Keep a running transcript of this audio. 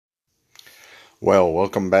Well,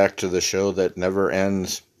 welcome back to the show that never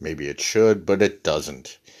ends. Maybe it should, but it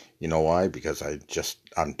doesn't. You know why? Because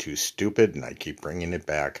I'm too stupid and I keep bringing it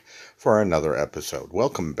back for another episode.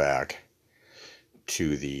 Welcome back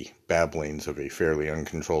to the babblings of a fairly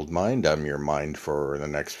uncontrolled mind. I'm your mind for the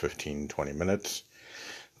next 15-20 minutes,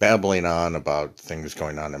 babbling on about things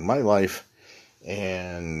going on in my life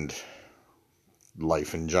and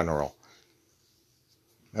life in general.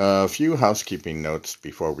 A few housekeeping notes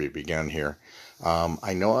before we begin here.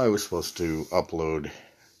 I know I was supposed to upload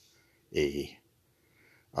a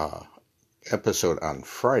episode on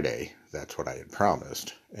Friday. That's what I had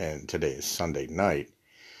promised, and today is Sunday night.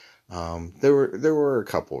 There were a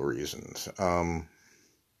couple reasons. One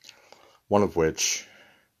of which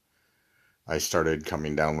I started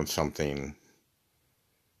coming down with something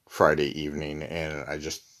Friday evening, and I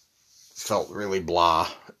just felt really blah,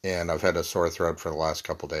 and I've had a sore throat for the last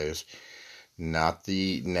couple days. Not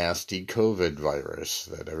the nasty COVID virus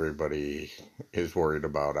that everybody is worried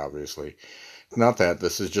about, obviously. Not that.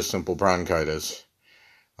 This is just simple bronchitis.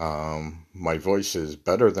 My voice is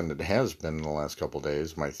better than it has been in the last couple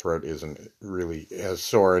days. My throat isn't really as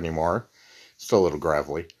sore anymore. Still a little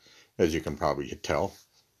gravelly, as you can probably tell.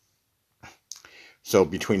 So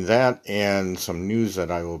between that and some news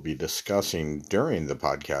that I will be discussing during the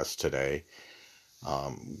podcast today,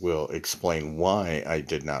 will explain why I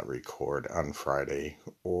did not record on Friday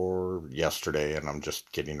or yesterday, and I'm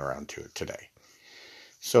just getting around to it today.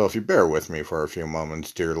 So if you bear with me for a few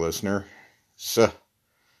moments, dear listener, there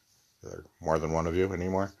are more than one of you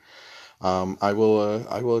anymore. I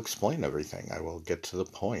will explain everything. I will get to the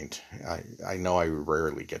point. I know I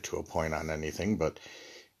rarely get to a point on anything, but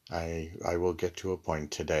I will get to a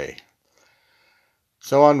point today.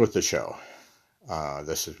 So on with the show.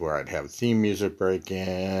 This is where I'd have theme music break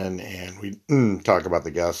in, and we talk about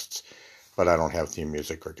the guests, but I don't have theme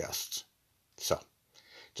music or guests. So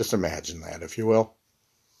just imagine that, if you will.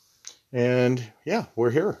 And yeah, we're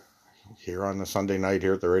here on the Sunday night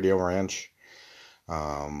here at the Radio Ranch.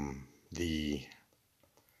 The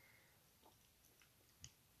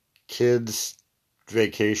kids'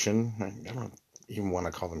 vacation, I don't even want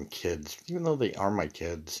to call them kids, even though they are my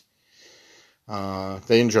kids.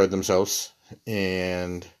 They enjoyed themselves,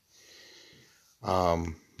 and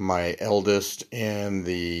my eldest and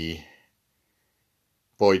the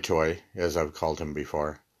boy toy, as I've called him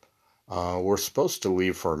before, were supposed to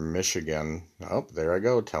leave for Michigan. Oh, there I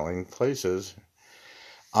go, telling places.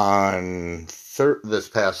 On this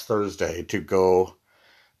past Thursday to go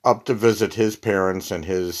up to visit his parents and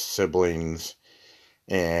his siblings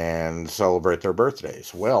and celebrate their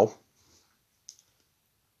birthdays. Well,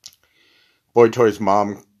 Boy Toy's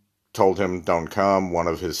mom told him don't come. One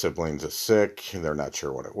of his siblings is sick. They're not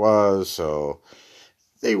sure what it was, so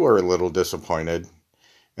they were a little disappointed.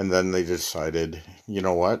 And then they decided, you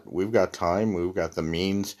know what? We've got time. We've got the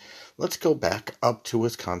means. Let's go back up to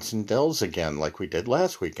Wisconsin Dells again like we did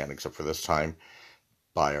last weekend, except for this time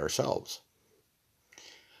by ourselves.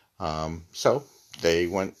 So they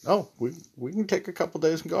went, oh, we can take a couple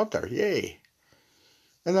days and go up there. Yay.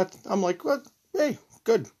 And I'm like, what? Hey,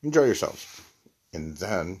 good. Enjoy yourselves. And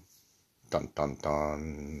then, dun, dun,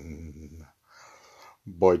 dun,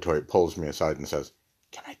 Boy Toy pulls me aside and says,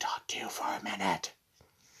 can I talk to you for a minute?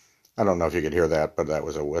 I don't know if you could hear that, but that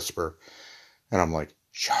was a whisper. And I'm like,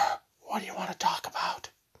 sure, what do you want to talk about?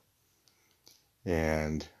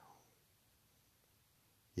 And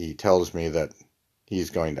he tells me that he's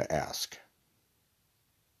going to ask.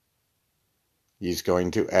 He's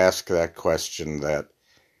going to ask that question that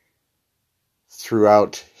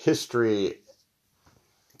throughout history,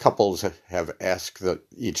 couples have asked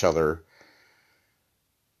each other.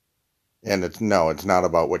 And it's not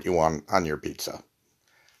about what you want on your pizza.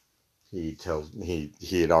 He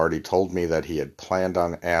had already told me that he had planned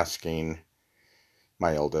on asking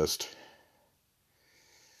my eldest,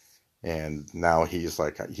 and now he's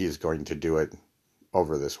like he's going to do it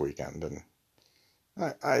over this weekend. And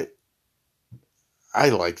I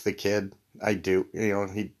like the kid. I do. You know,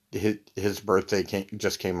 his birthday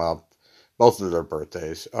just came up. Both of their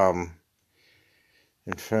birthdays. In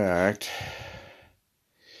fact,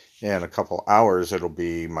 in a couple hours it'll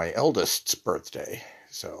be my eldest's birthday.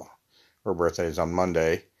 So her birthday is on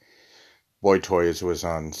Monday. Boy Toys was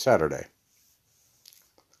on Saturday.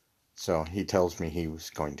 So he tells me he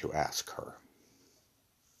was going to ask her.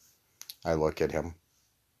 I look at him.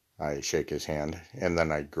 I shake his hand, and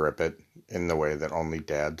then I grip it in the way that only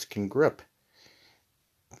dads can grip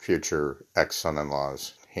future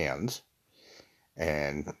ex-son-in-law's hands,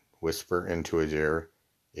 and whisper into his ear,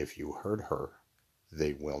 if you hurt her,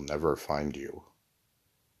 they will never find you.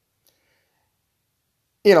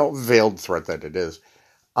 veiled threat that it is.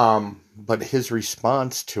 But his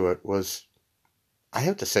response to it was, I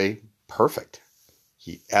have to say, perfect.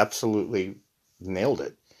 He absolutely nailed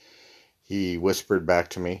it. He whispered back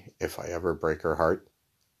to me, if I ever break her heart,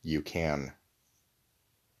 you can.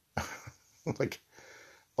 Like,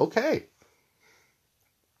 okay.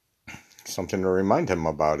 Something to remind him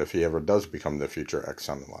about if he ever does become the future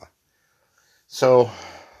ex-son-in-law. So,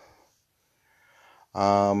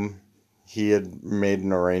 he had made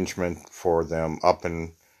an arrangement for them up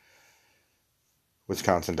in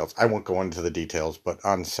Wisconsin Dells. I won't go into the details, but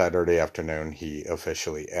on Saturday afternoon, he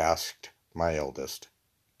officially asked my eldest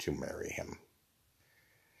to marry him.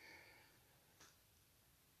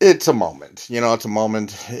 It's a moment. It's a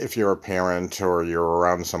moment if you're a parent or you're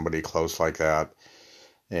around somebody close like that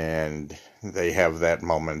and they have that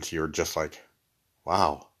moment, you're just like,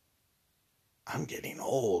 wow, I'm getting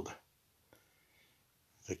old.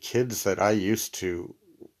 The kids that I used to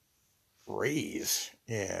raise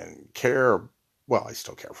and care, well, I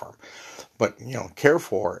still care for them, but, care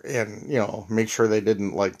for and, make sure they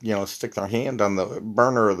didn't stick their hand on the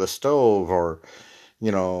burner of the stove or,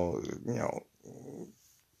 you know,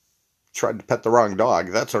 tried to pet the wrong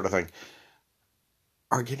dog, that sort of thing,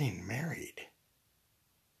 are getting married.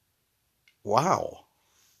 Wow.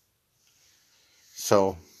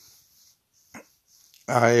 So,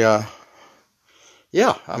 I'm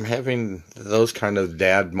having those kind of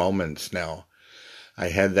dad moments now. I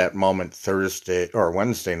had that moment Thursday or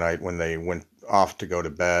Wednesday night when they went off to go to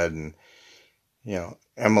bed and,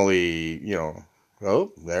 Emily,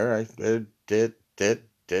 oh, there I did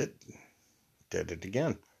it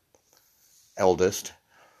again. Eldest.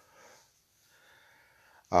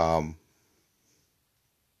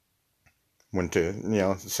 Went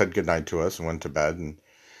to, said goodnight to us and went to bed, and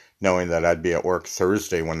knowing that I'd be at work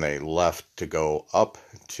Thursday when they left to go up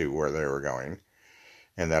to where they were going,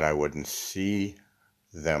 and that I wouldn't see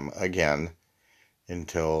them again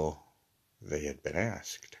until they had been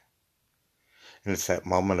asked. And it's that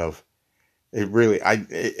moment of,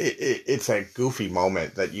 it's that goofy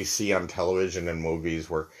moment that you see on television and movies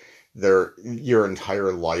where your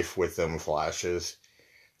entire life with them flashes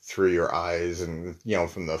through your eyes, and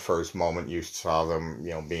from the first moment you saw them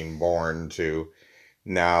being born to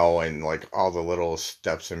now, and like all the little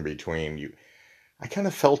steps in between. I kind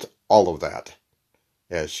of felt all of that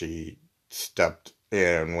as she stepped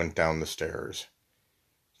and went down the stairs.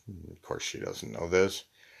 Of course she doesn't know this,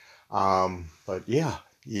 but yeah,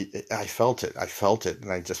 I felt it,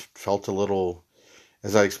 and I just felt a little,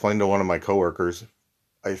 as I explained to one of my coworkers,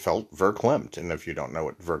 I felt verklempt. And if you don't know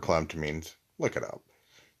what verklempt means, look it up.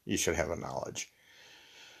 You should have a knowledge.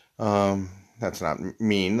 That's not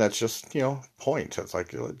mean. That's just, point. It's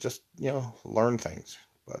like, just, learn things.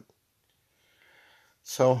 But,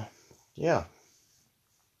 so, yeah.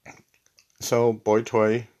 So, boy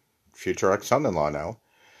toy, future ex-son-in-law now,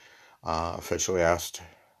 officially asked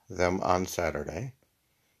them on Saturday.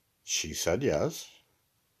 She said yes.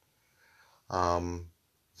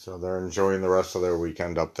 So they're enjoying the rest of their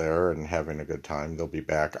weekend up there and having a good time. They'll be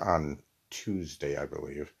back on Tuesday, I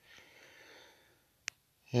believe.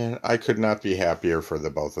 And I could not be happier for the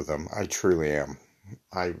both of them. I truly am.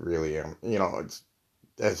 I really am. It's,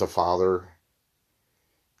 as a father,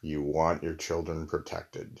 you want your children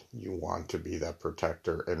protected. You want to be that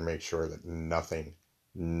protector and make sure that nothing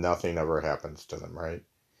ever happens to them, right?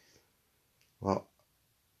 Well,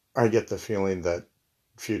 I get the feeling that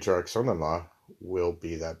future ex-son-in-law will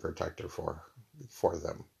be that protector for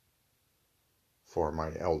them, for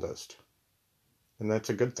my eldest. And that's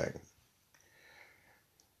a good thing.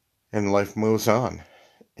 And life moves on.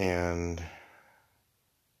 And,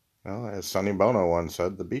 well, as Sonny Bono once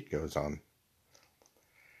said, the beat goes on.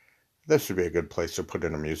 This would be a good place to put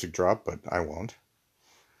in a music drop, but I won't.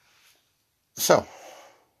 So,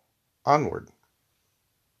 onward.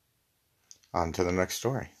 On to the next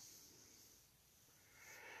story.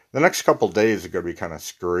 The next couple days are going to be kind of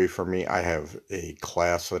screwy for me. I have a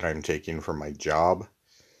class that I'm taking for my job.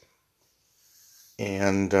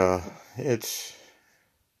 And it's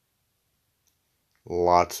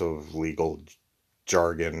lots of legal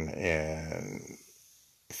jargon and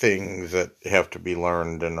things that have to be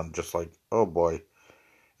learned. And I'm just like, oh boy.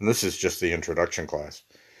 And this is just the introduction class.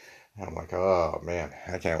 And I'm like, oh man,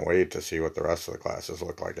 I can't wait to see what the rest of the classes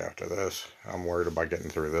look like after this. I'm worried about getting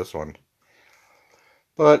through this one.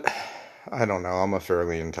 But I don't know. I'm a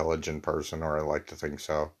fairly intelligent person, or I like to think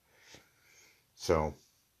so. So,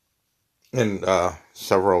 and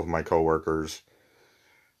several of my coworkers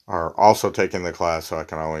are also taking the class, so I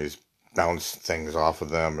can always bounce things off of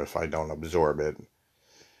them if I don't absorb it,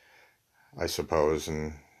 I suppose.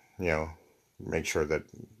 And, make sure that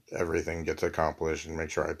everything gets accomplished and make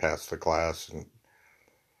sure I pass the class and,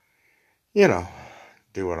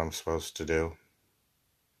 do what I'm supposed to do.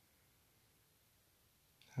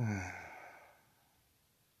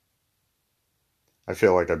 I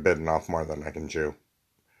feel like I've bitten off more than I can chew.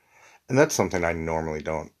 And that's something I normally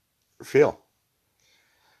don't feel.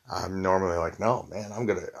 I'm normally like, no, man, I'm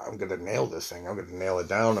gonna nail this thing. I'm gonna nail it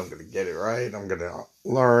down. I'm gonna get it right. I'm gonna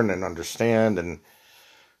learn and understand, and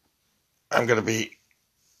I'm gonna be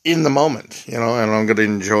in the moment, and I'm gonna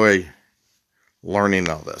enjoy learning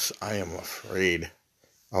all this. I am afraid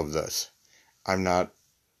of this. I'm not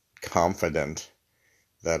confident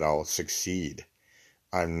that I'll succeed.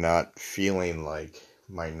 I'm not feeling like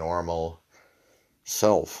my normal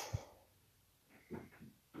self.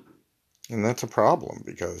 And that's a problem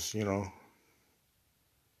because,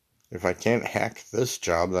 if I can't hack this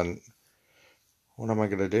job, then what am I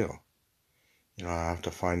going to do? I have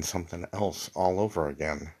to find something else all over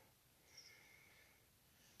again.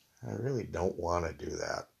 I really don't want to do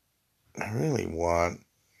that. I really want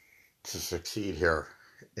to succeed here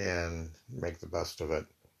and make the best of it.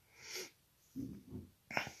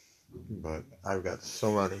 But I've got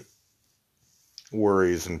so many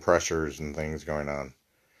worries and pressures and things going on.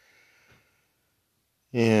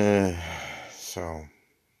 Yeah, so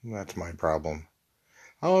that's my problem.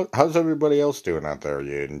 How's everybody else doing out there? Are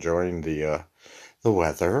you enjoying the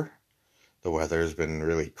weather? The weather has been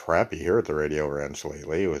really crappy here at the Radio Ranch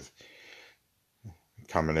lately, with a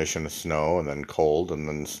combination of snow and then cold and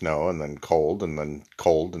then snow and then cold and then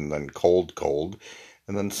cold and then cold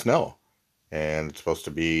and then snow. And it's supposed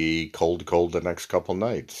to be cold the next couple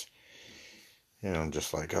nights. I'm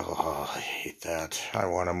just like, oh, I hate that. I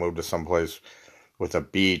want to move to someplace with a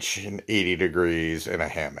beach and 80 degrees and a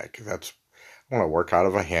hammock. I want to work out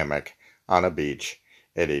of a hammock on a beach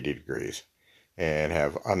at 80 degrees and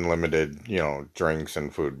have unlimited, drinks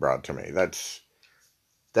and food brought to me.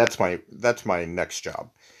 That's my next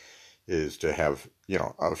job, is to have,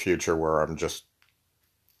 a future where I'm just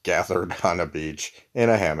gathered on a beach in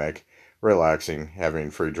a hammock, relaxing,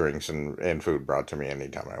 having free drinks and food brought to me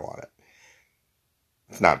anytime I want it.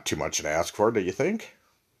 It's not too much to ask for, do you think?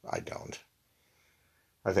 I don't.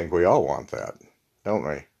 I think we all want that, don't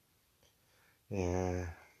we? Yeah.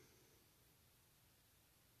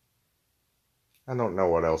 I don't know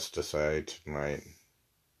what else to say tonight.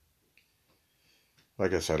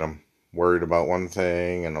 Like I said, I'm worried about one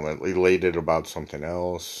thing and I'm elated about something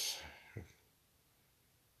else.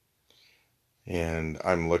 And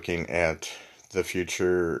I'm looking at the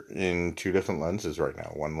future in two different lenses right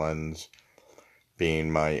now. One lens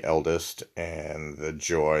being my eldest and the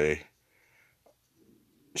joy,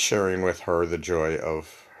 sharing with her the joy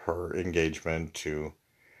of her engagement to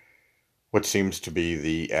what seems to be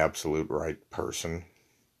the absolute right person.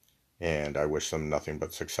 And I wish them nothing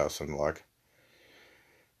but success and luck.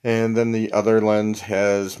 And then the other lens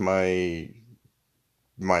has my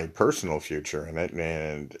personal future in it,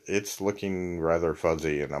 and it's looking rather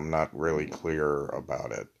fuzzy, and I'm not really clear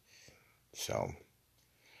about it. So,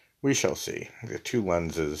 we shall see. The two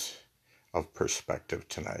lenses of perspective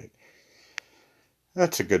tonight.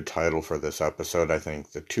 That's a good title for this episode, I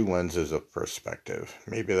think. The two lenses of perspective.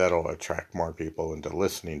 Maybe that'll attract more people into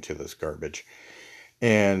listening to this garbage.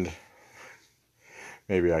 And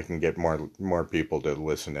maybe I can get more people to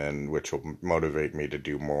listen in, which will motivate me to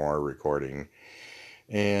do more recording.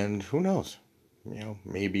 And who knows?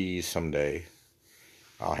 Maybe someday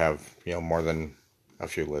I'll have, more than a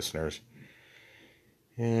few listeners.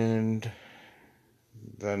 And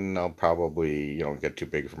then I'll probably, get too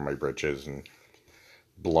big for my britches and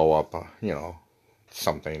blow up,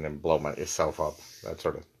 something and blow myself up. That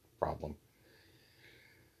sort of problem.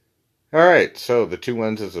 All right, so the two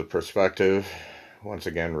lenses of perspective. Once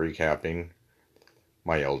again, recapping.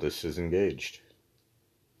 My eldest is engaged.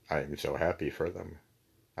 I am so happy for them.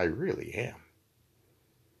 I really am.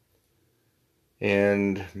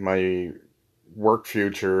 And my work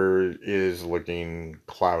future is looking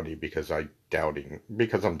cloudy because I'm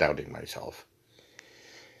doubting myself.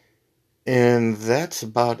 And that's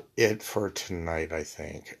about it for tonight, I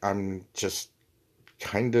think. I'm just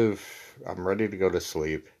I'm ready to go to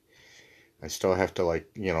sleep. I still have to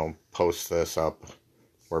post this up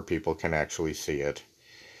where people can actually see it,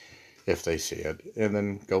 if they see it, and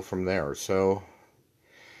then go from there. So,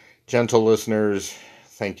 gentle listeners,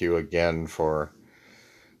 thank you again for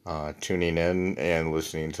tuning in and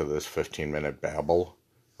listening to this 15-minute babble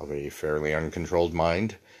of a fairly uncontrolled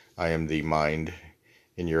mind. I am the mind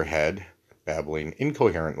in your head, babbling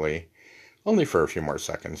incoherently, only for a few more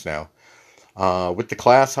seconds now. With the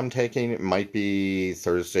class I'm taking, it might be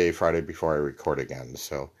Thursday, Friday before I record again.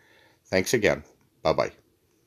 So Thanks again. Bye-bye.